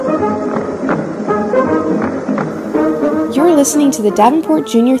listening to the Davenport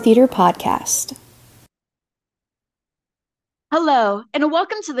Junior Theater Podcast. Hello, and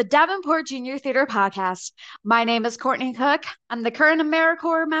welcome to the Davenport Junior Theater Podcast. My name is Courtney Cook. I'm the current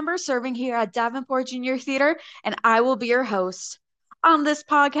AmeriCorps member serving here at Davenport Junior Theater, and I will be your host. On this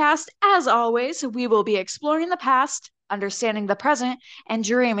podcast, as always, we will be exploring the past, understanding the present, and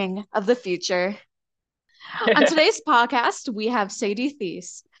dreaming of the future. On today's podcast, we have Sadie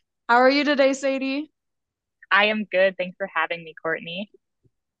Thies. How are you today, Sadie? I am good. Thanks for having me, Courtney.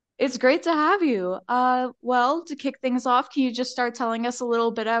 It's great to have you. Well, to kick things off, can you just start telling us a little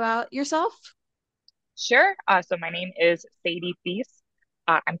bit about yourself? Sure. So my name is Sadie Thies.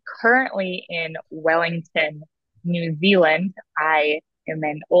 I'm currently in Wellington, New Zealand. I am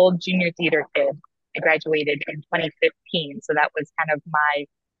an old junior theater kid. I graduated in 2015, so that was kind of my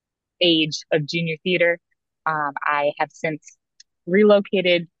age of junior theater. I have since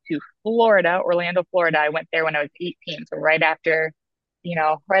relocated to Florida, Orlando, Florida. I went there when I was 18, so right after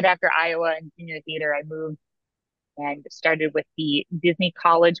Iowa and junior theater, I moved and started with the Disney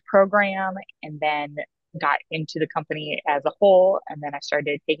College program and then got into the company as a whole. And then I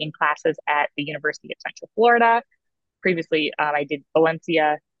started taking classes at the University of Central Florida. Previously, I did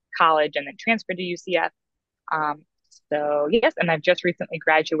Valencia College and then transferred to UCF. Um, so, yes, and I've just recently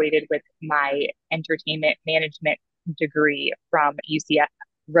graduated with my entertainment management degree from UCF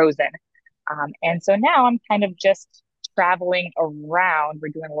Rosen. And so now I'm kind of just traveling around. We're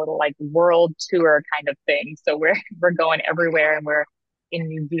doing a little like world tour kind of thing. So we're going everywhere, and we're in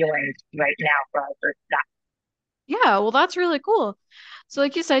New Zealand right now for our first stop. Yeah, well, that's really cool. So,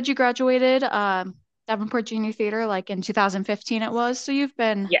 like you said, you graduated Davenport Junior Theater like in 2015 it was. So you've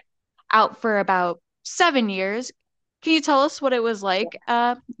been Yeah. out for about 7 years. Can you tell us what it was like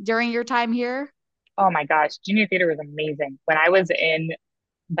during your time here? Oh my gosh, junior theater was amazing. When I was in,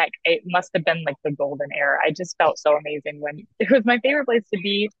 like, it must have been like the golden era. I just felt so amazing when it was my favorite place to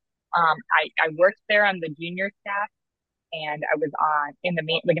be. I worked there on the junior staff, and I was on in the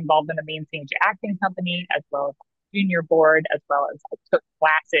main, like, involved in the main stage acting company as well as junior board, as well as I took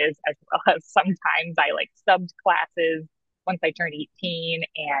classes, as well as sometimes I like subbed classes once I turned 18,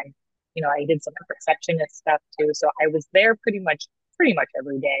 and I did some receptionist stuff too. So I was there pretty much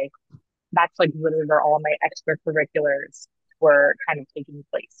every day. That's like really where all my extracurriculars were kind of taking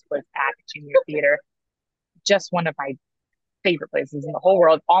place, was at junior theater. Just one of my favorite places in the whole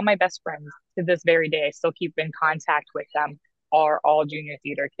world. All my best friends to this very day, I still keep in contact with them, are all junior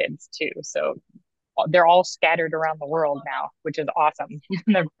theater kids too. So they're all scattered around the world now, which is awesome.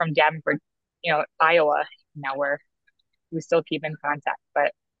 They're from Davenport, Iowa. Now we still keep in contact.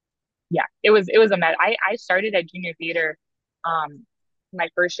 But yeah, it was a mess. I started at junior theater. Um, my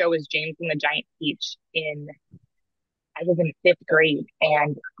first show was James and the Giant Peach in I was in fifth grade,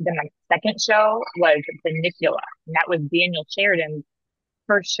 and then my second show was Bunnicula, and that was Daniel Sheridan's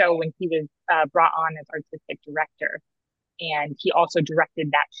first show when he was brought on as artistic director, and he also directed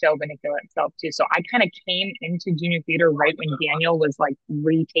that show Bunnicula itself too. So I kind of came into junior theater right when Daniel was like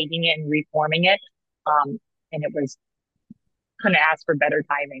retaking it and reforming it, um, and it was couldn't ask for better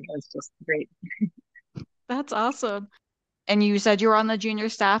timing. It was just great. That's awesome. And you said you were on the junior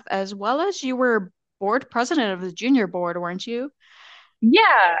staff as well as you were board president of the junior board, weren't you?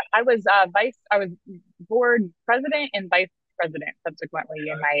 Yeah, I was board president and vice president subsequently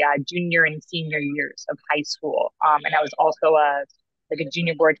in my junior and senior years of high school. And I was also a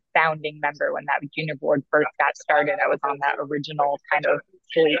junior board founding member when that junior board first got started. I was on that original kind of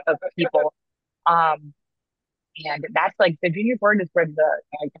slate of people. Um, and that's like the junior board is where the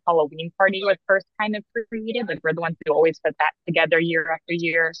Halloween party was first kind of created. Like we're the ones who always put that together year after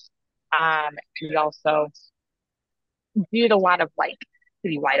year. We also did a lot of like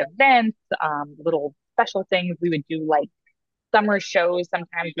citywide events, little special things. We would do like summer shows.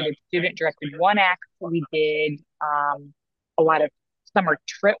 Sometimes we did student directed one act. We did a lot of summer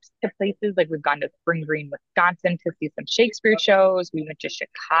trips to places. Like we've gone to Spring Green, Wisconsin to see some Shakespeare shows. We went to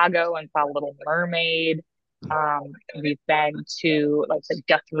Chicago and saw Little Mermaid. We've been to like the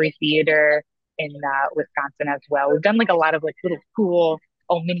Guthrie Theater in Wisconsin as well. We've done like a lot of like little cool,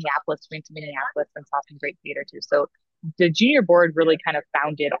 Minneapolis, we went to Minneapolis and saw some great theater too. So the junior board really kind of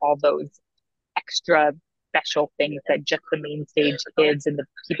founded all those extra special things that just the main stage kids and the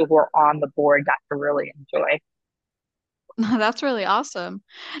people who are on the board got to really enjoy. That's really awesome.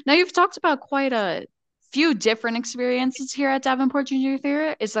 Now you've talked about quite a few different experiences here at Davenport Junior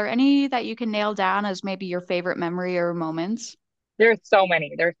Theater. Is there any that you can nail down as maybe your favorite memory or moments? There's so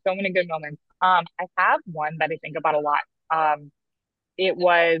many. There's so many good moments. I have one that I think about a lot. It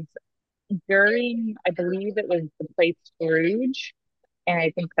was during, I believe it was the play Scrooge, and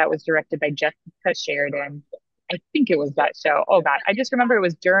I think that was directed by Jessica Sheridan. I think it was that show. Oh God, I just remember it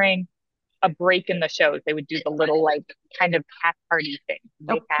was during a break in the shows. They would do the little like kind of half party thing.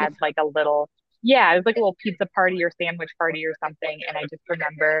 They Oh, yeah. had like a little, yeah, it was like a little pizza party or sandwich party or something. And I just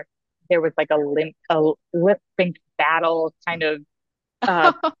remember there was like a lip sync battle kind of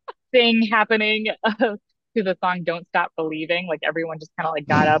uh thing happening to the song "Don't Stop Believing." Like everyone just kind of like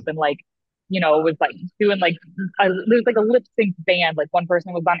got up and like was like doing like there's like a lip sync band. Like one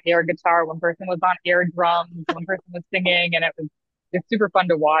person was on air guitar, one person was on air drums, one person was singing, and it's super fun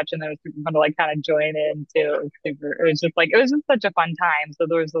to watch, and then it was super fun to like kind of join in too. It was just like it was just such a fun time. So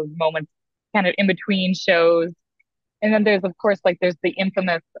there was those moments kind of in between shows, and then there's of course like there's the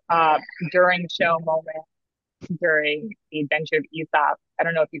infamous during show moment during the Adventure of Aesop. I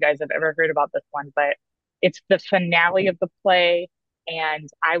don't know if you guys have ever heard about this one, but it's the finale of the play. And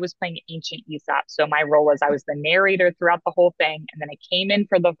I was playing ancient Aesop. So my role was I was the narrator throughout the whole thing. And then I came in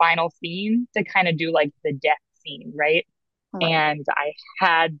for the final scene to kind of do like the death scene, right? Right. And I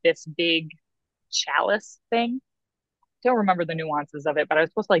had this big chalice thing. Don't remember the nuances of it, but I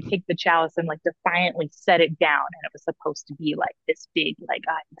was supposed to like take the chalice and like defiantly set it down. And it was supposed to be like this big, like,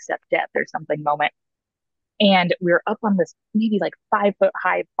 I accept death or something moment. And we were up on this maybe like 5 foot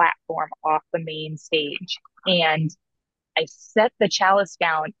high platform off the main stage. And I set the chalice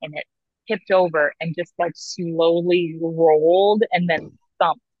down and it tipped over and just like slowly rolled and then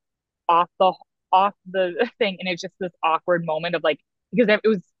thumped off the thing. And it's just this awkward moment of like because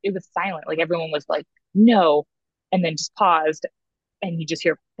it was silent. Like everyone was like, no, and then just paused and you just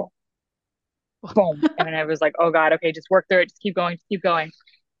hear boom, boom. And then I was like, oh God, okay, just work through it, just keep going, just keep going.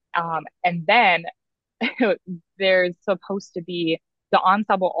 And then there's supposed to be the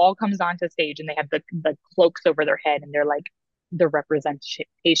ensemble all comes onto stage and they have the cloaks over their head and they're like the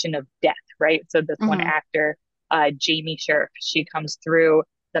representation of death, right? So this one Hmm. actor, Jamie Sherf, she comes through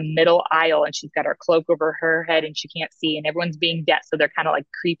the middle aisle and she's got her cloak over her head and she can't see and everyone's being deaf, so they're kind of like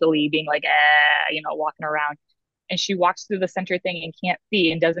creepily being like, walking around. And she walks through the center thing and can't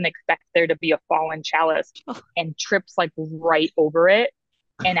see and doesn't expect there to be a fallen chalice and trips like right over it,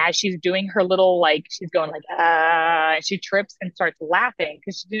 and as she's doing her little, like, she's going like, and she trips and starts laughing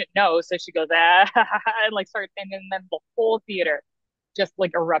because she didn't know. So she goes, and like starts, and then the whole theater just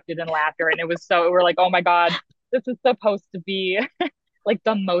like erupted in laughter. And it was so, we're like, oh my God, this is supposed to be like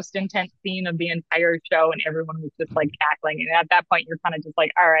the most intense scene of the entire show. And everyone was just like cackling. And at that point, you're kind of just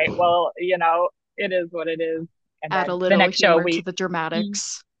like, all right, well, it is what it is. And Add a then the little next show, humor to the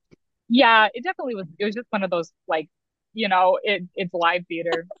dramatics. yeah, it definitely was. It was just one of those like, it's live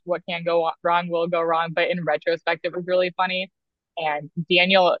theater. What can go wrong will go wrong. But in retrospect, it was really funny. And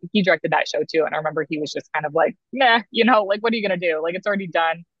Daniel, he directed that show too. And I remember he was just kind of like, meh, like what are you gonna do? Like it's already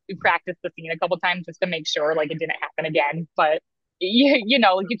done. We practiced the scene a couple times just to make sure like it didn't happen again. But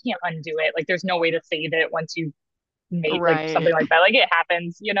like you can't undo it. Like there's no way to save it once you made like something Right. like that. Like it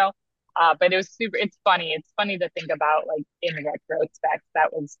happens. But it was super. It's funny. It's funny to think about like in retrospect.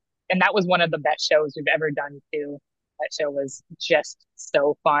 That was one of the best shows we've ever done too. That show was just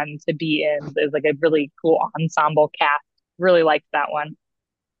so fun to be in. It was like a really cool ensemble cast. Really liked that one.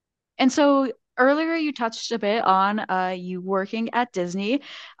 And so earlier you touched a bit on you working at Disney.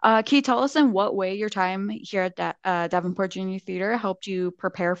 Can you tell us in what way your time here at Davenport Junior Theater helped you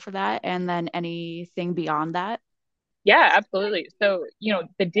prepare for that, and then anything beyond that? Yeah, absolutely. So,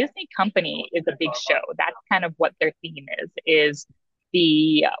 the Disney company is a big show. That's kind of what their theme is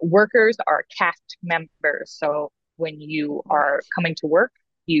the workers are cast members. So when you are coming to work,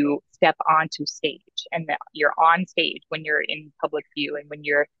 you step onto stage and you're on stage when you're in public view and when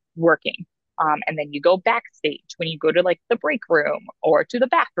you're working. And then you go backstage when you go to like the break room or to the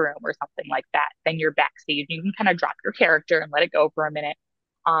bathroom or something like that. Then you're backstage. You can kind of drop your character and let it go for a minute.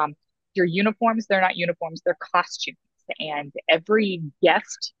 Um, your uniforms, they're not uniforms, they're costumes, and every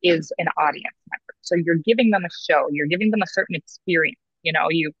guest is an audience member. So you're giving them a show, you're giving them a certain experience.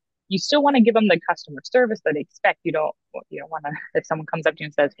 You still want to give them the customer service that they expect. You don't want to, if someone comes up to you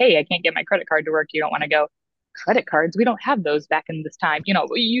and says, "Hey, I can't get my credit card to work," you don't want to go, "Credit cards? We don't have those back in this time." You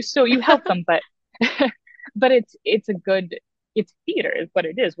help them, but but it's theater is what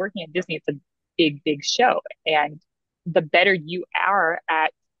it is. Working at Disney, it's a big, big show. And the better you are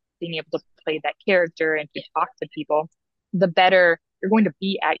at being able to play that character and to talk to people, the better you're going to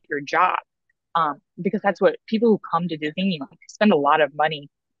be at your job. Because that's what people who come to Disney, spend a lot of money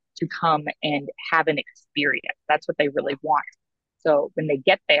to come and have an experience. That's what they really want. So when they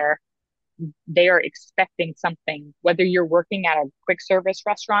get there, they are expecting something, whether you're working at a quick service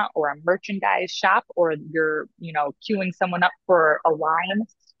restaurant or a merchandise shop, or you're, queuing someone up for a line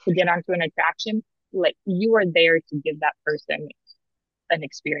to get onto an attraction, like you are there to give that person an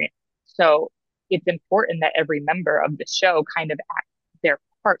experience. So it's important that every member of the show kind of acts their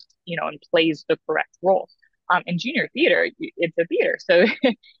part, and plays the correct role. In junior theater, it's a theater, so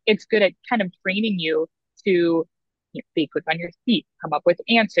it's good at kind of training you to be quick on your feet, come up with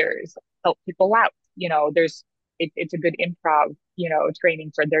answers, help people out. It's a good improv,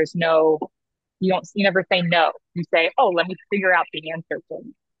 training for there's no, you never say no. You say, oh, let me figure out the answer for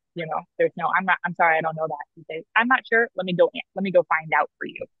you. There's no, I'm sorry, I don't know that. You say, I'm not sure. Let me go find out for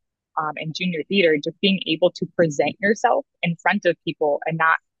you. In junior theater, just being able to present yourself in front of people and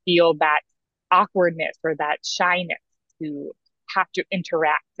not feel that awkwardness or that shyness to have to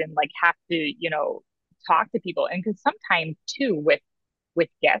interact and like have to, talk to people. And because sometimes too, with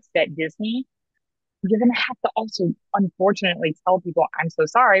guests at Disney, you're going to have to also unfortunately tell people, I'm so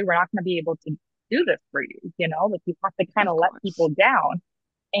sorry, we're not going to be able to do this for you. Like you have to kind Of of let course. people down.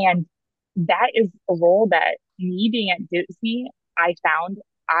 And that is a role that me being at Disney, I found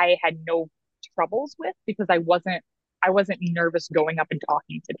I had no troubles with because I wasn't nervous going up and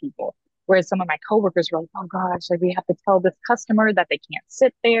talking to people. Whereas some of my coworkers were like, oh gosh, like we have to tell this customer that they can't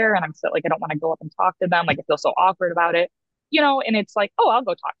sit there. And I'm so like, I don't want to go up and talk to them. Like I feel so awkward about it. And it's like, oh, I'll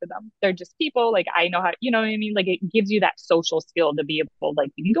go talk to them. They're just people. Like I know how, you know what I mean? Like it gives you that social skill to be able,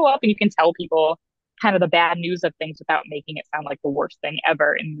 like you can go up and you can tell people kind of the bad news of things without making it sound like the worst thing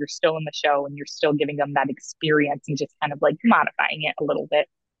ever. And you're still in the show and you're still giving them that experience and just kind of like modifying it a little bit.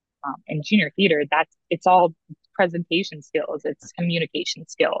 In junior theater, it's all presentation skills, it's communication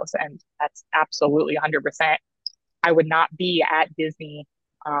skills, and that's absolutely 100%. I would not be at Disney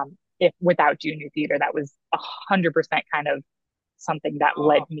if without junior theater. That was 100% kind of something that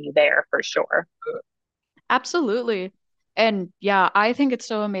led me there for sure. Absolutely. And yeah, I think it's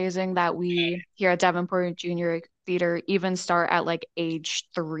so amazing that we here at Davenport Junior Theater even start at like age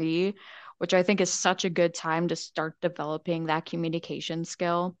 3, which I think is such a good time to start developing that communication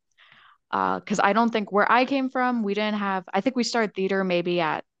skill. Because I don't think where I came from, we didn't have, I think we started theater maybe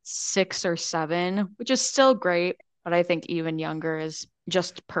at 6 or 7, which is still great, but I think even younger is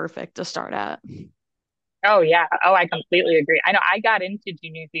just perfect to start at. Oh yeah. Oh, I completely agree. I know I got into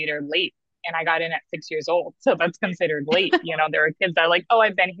junior theater late and I got in at 6 years old. So that's considered late. There are kids that are like, oh,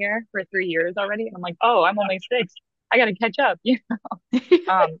 I've been here for 3 years already. And I'm like, oh, I'm only 6. I gotta catch up.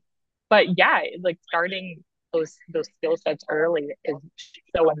 Um, but yeah, like starting those skill sets early is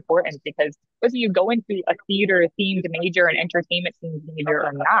so important because whether you go into a theater themed major, an entertainment themed major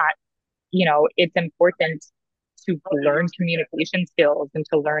or not, it's important to learn communication skills and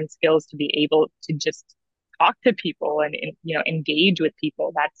to learn skills to be able to just talk to people and engage with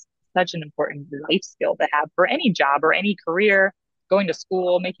people. That's such an important life skill to have for any job or any career, going to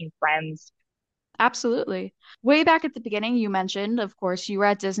school, making friends. Absolutely. Way back at the beginning, you mentioned, of course, you were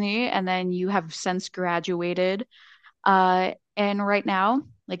at Disney and then you have since graduated. And right now,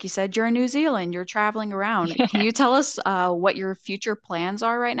 like you said, you're in New Zealand, you're traveling around. Can you tell us what your future plans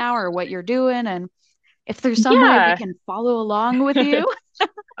are right now or what you're doing? And if there's some way we Yeah. can follow along with you?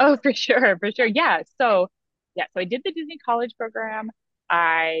 Oh, for sure, for sure. So I did the Disney College program.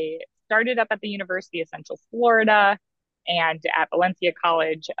 I started up at the University of Central Florida and at Valencia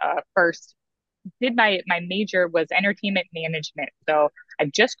College first. Did my major was entertainment management. So I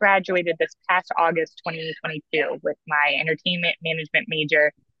just graduated this past August 2022 with my entertainment management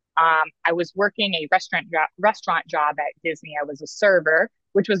major. I was working a restaurant job at Disney. I was a server,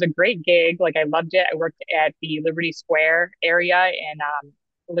 which was a great gig. Like I loved it. I worked at the Liberty Square area in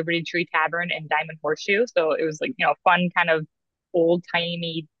Liberty Tree Tavern and Diamond Horseshoe. So it was like, fun kind of old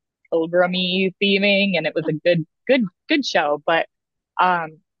timey pilgrimy theming, and it was a good show. But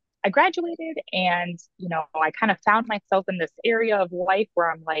um, I graduated and, I kind of found myself in this area of life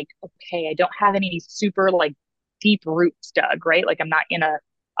where I'm like, okay, I don't have any super like deep roots dug, right? Like um,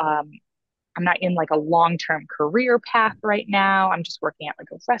 I'm not in like a long-term career path right now. I'm just working at like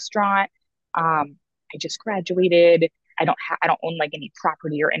a restaurant. I just graduated. I don't own like any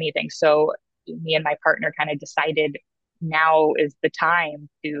property or anything. So me and my partner kind of decided now is the time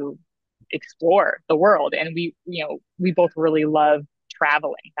to explore the world. And we both really love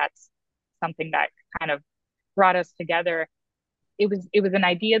traveling. That's something that kind of brought us together. It was an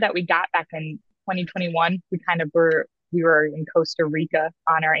idea that we got back in 2021. We were in Costa Rica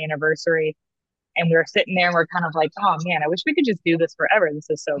on our anniversary and we were sitting there and we're kind of like, oh man, I wish we could just do this forever. This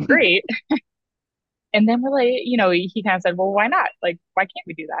is so great. And then we're like, he kind of said, well, why not? Like, why can't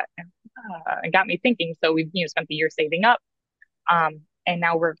we do that? And it got me thinking. So we've, spent the year saving up. And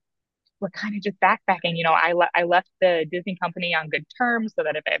now we're kind of just backpacking. I left the Disney company on good terms so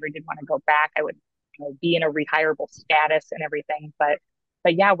that if I ever did want to go back, I would, be in a rehireable status and everything. But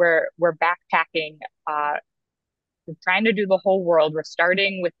yeah, we're backpacking we're trying to do the whole world. We're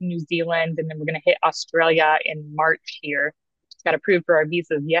starting with New Zealand, and then we're going to hit Australia in March here. Just got approved for our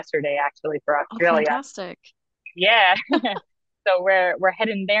visas yesterday, actually, for Oh, Australia. fantastic. Yeah. So we're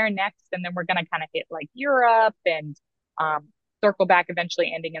heading there next, and then we're gonna kind of hit like Europe and um, circle back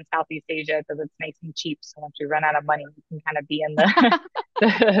eventually, ending in Southeast Asia because it's nice and cheap. So once we run out of money, we can kind of be in the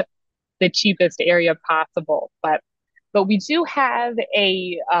the, the cheapest area possible. But we do have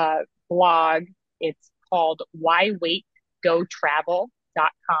a blog. It's called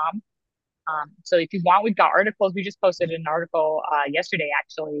whywaitgotravel.com. So if you want, we've got articles. We just posted an article yesterday,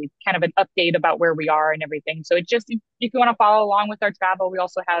 actually, kind of an update about where we are and everything. So it just, if you want to follow along with our travel, we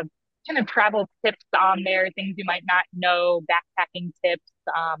also have kind of travel tips on there, things you might not know, backpacking tips,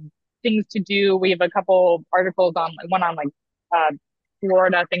 things to do. We have a couple articles on one on like uh,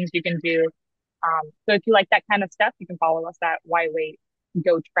 Florida, things you can do. So if you like that kind of stuff, you can follow us at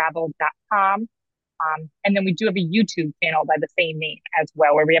whywaitgotravel.com. And then we do have a YouTube channel by the same name as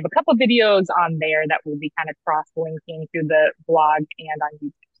well, where we have a couple videos on there that will be kind of cross-linking through the blog and on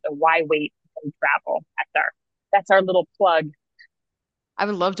YouTube. So why wait and travel? That's our little plug. I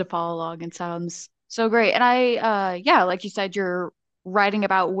would love to follow along. It sounds so great. And yeah, like you said, you're writing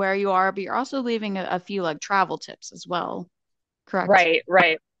about where you are, but you're also leaving a few like travel tips as well. Correct? Right,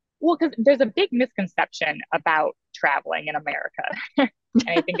 right. Well, because there's a big misconception about traveling in America. And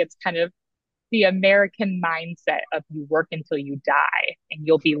I think it's kind of the American mindset of you work until you die and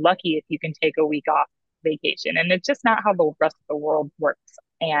you'll be lucky if you can take a week off vacation. And it's just not how the rest of the world works.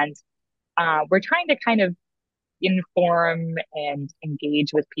 And we're trying to kind of inform and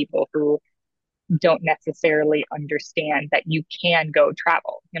engage with people who don't necessarily understand that you can go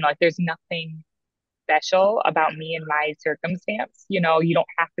travel. Like there's nothing special about me and my circumstance. You don't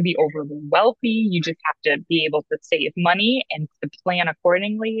have to be overly wealthy. You just have to be able to save money and to plan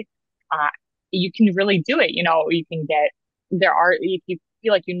accordingly. Uh, you can really do it. You can if you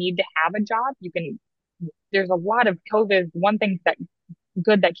feel like you need to have a job, there's a lot of COVID. One thing that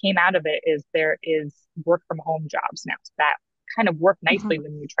good that came out of it is there is work from home jobs now. So that kind of work nicely Mhm.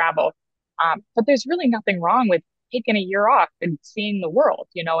 when you travel. But there's really nothing wrong with taking a year off and seeing the world,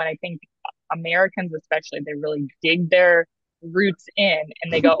 and I think Americans, especially, they really dig their roots in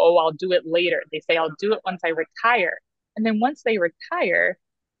and they go, oh, I'll do it later. They say, I'll do it once I retire. And then once they retire,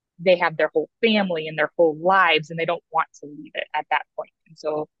 they have their whole family and their whole lives and they don't want to leave it at that point. And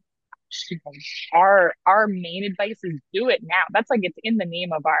so our main advice is do it now. That's like it's in the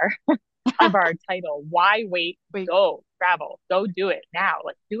name of our title. Why wait? Wait. Go travel. Go do it now.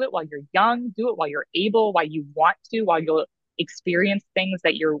 Like do it while you're young. Do it while you're able. While you want to. While you'll experience things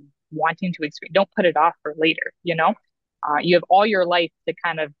that you're wanting to experience. Don't put it off for later. You have all your life to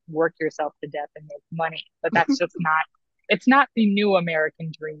kind of work yourself to death and make money, but that's just not. It's not the new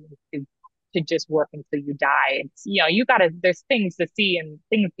American dream to just work until you die. It's you gotta. There's things to see and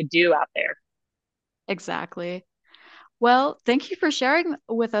things to do out there. Exactly. Well, thank you for sharing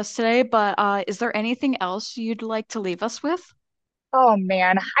with us today, but is there anything else you'd like to leave us with? Oh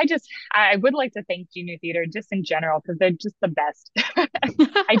man, I would like to thank Junior Theater just in general because they're just the best.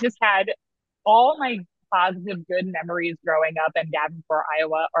 I just had all my positive, good memories growing up in Davenport,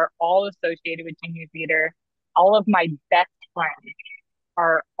 Iowa are all associated with Junior Theater. All of my best friends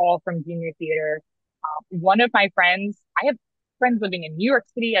are all from Junior Theater. One of my friends, I have friends living in New York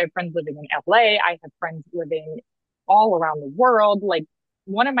City. I have friends living in LA. I have friends living all around the world. Like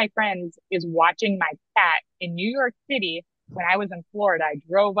one of my friends is watching my cat in New York City when I was in Florida. I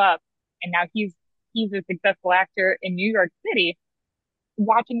drove up and now he's a successful actor in New York City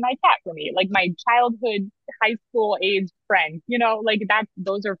watching my cat for me, like my childhood high school age friend, like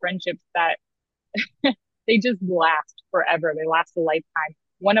those are friendships that they just last forever. They last a lifetime.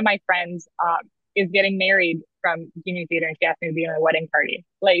 One of my friends is getting married from Junior Theater and she asked me to be in a wedding party.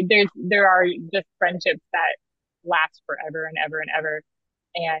 Like there are just friendships that last forever and ever and ever.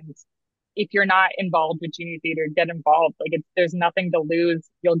 And if you're not involved with Junior Theater, get involved. Like there's nothing to lose.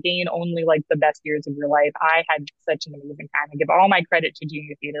 You'll gain only like the best years of your life. I had such an amazing time. I give all my credit to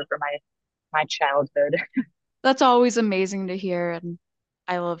Junior Theater for my childhood. That's always amazing to hear, and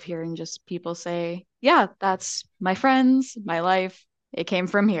I love hearing just people say, "Yeah, that's my friends, my life. It came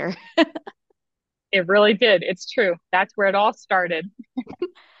from here." It really did. It's true. That's where it all started.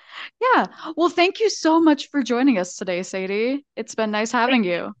 Yeah. Well, thank you so much for joining us today, Sadie. It's been nice having Thank,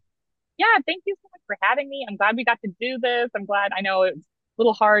 you. yeah, thank you so much for having me. I'm glad we got to do this. I'm glad. I know it's a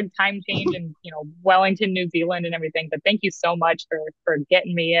little hard time change and Wellington, New Zealand and everything, but thank you so much for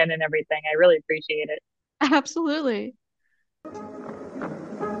getting me in and everything. I really appreciate it. Absolutely.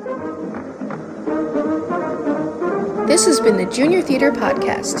 This has been the Junior Theater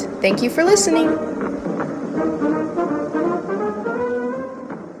Podcast. Thank you for listening.